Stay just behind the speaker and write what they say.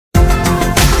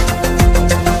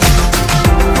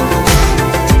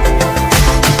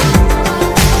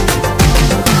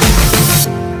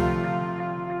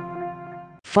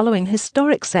following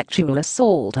historic sexual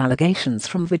assault allegations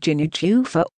from Virginia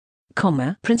Giuffre.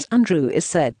 Prince Andrew is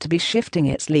said to be shifting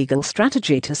its legal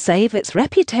strategy to save its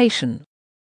reputation.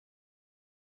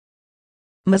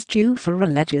 Ms. Giuffre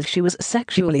alleges she was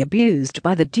sexually abused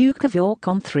by the Duke of York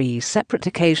on 3 separate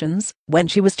occasions when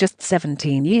she was just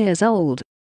 17 years old.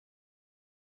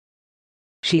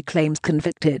 She claims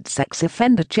convicted sex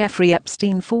offender Jeffrey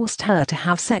Epstein forced her to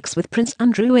have sex with Prince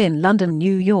Andrew in London,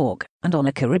 New York, and on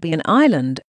a Caribbean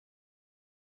island.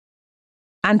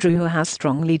 Andrew has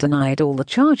strongly denied all the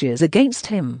charges against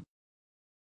him.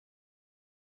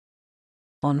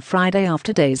 On Friday,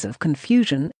 after days of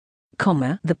confusion,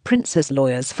 the prince's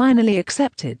lawyers finally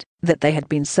accepted that they had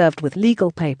been served with legal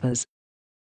papers.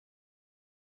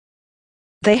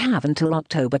 They have until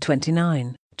October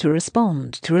 29 to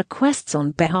respond to requests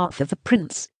on behalf of the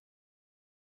prince.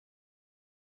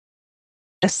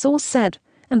 A source said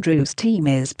Andrew's team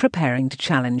is preparing to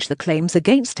challenge the claims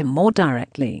against him more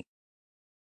directly.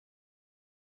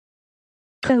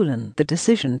 The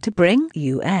decision to bring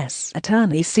U.S.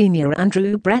 Attorney Senior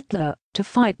Andrew Brettler to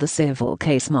fight the civil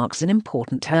case marks an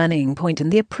important turning point in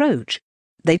the approach,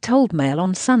 they told Mail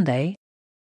on Sunday.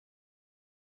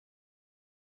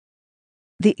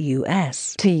 The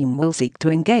U.S. team will seek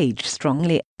to engage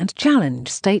strongly and challenge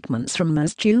statements from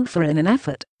Ms. Giuffre in an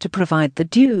effort to provide the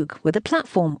Duke with a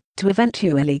platform to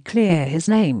eventually clear his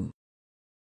name.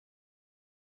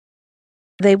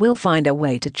 They will find a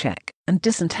way to check and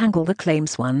disentangle the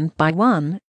claims one by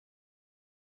one.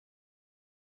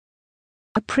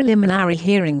 A preliminary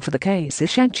hearing for the case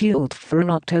is scheduled for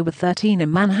October 13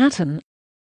 in Manhattan.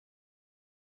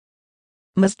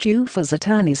 Ms. Giuffre's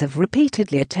attorneys have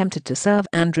repeatedly attempted to serve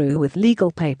Andrew with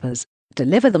legal papers,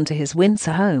 deliver them to his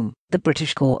Windsor home, the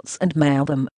British courts, and mail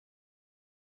them.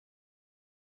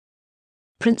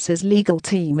 Prince's legal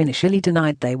team initially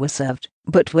denied they were served,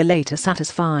 but were later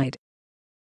satisfied.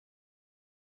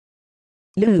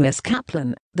 Lewis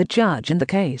Kaplan, the judge in the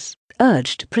case,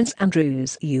 urged Prince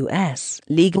Andrew's U.S.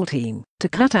 legal team to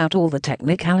cut out all the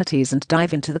technicalities and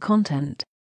dive into the content.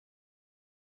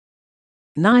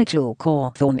 Nigel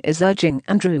Cawthorne is urging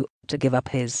Andrew to give up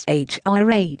his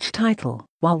HRH title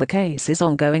while the case is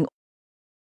ongoing.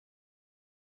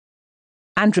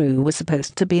 Andrew was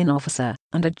supposed to be an officer,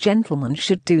 and a gentleman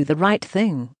should do the right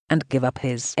thing and give up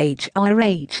his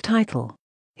HRH title,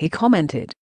 he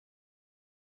commented.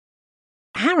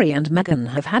 Harry and Meghan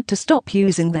have had to stop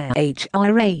using their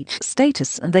HRH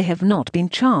status and they have not been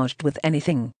charged with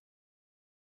anything.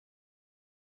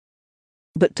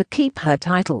 But to keep her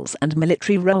titles and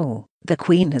military role, the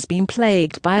Queen has been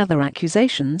plagued by other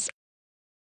accusations.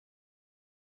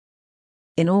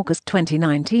 In August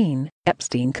 2019,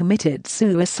 Epstein committed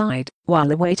suicide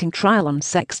while awaiting trial on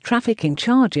sex trafficking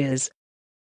charges.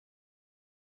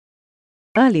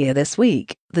 Earlier this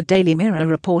week, the Daily Mirror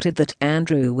reported that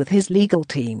Andrew with his legal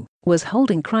team was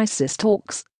holding crisis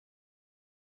talks.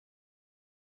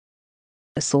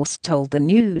 A source told the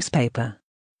newspaper,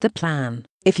 "The plan,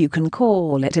 if you can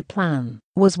call it a plan,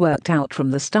 was worked out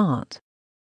from the start.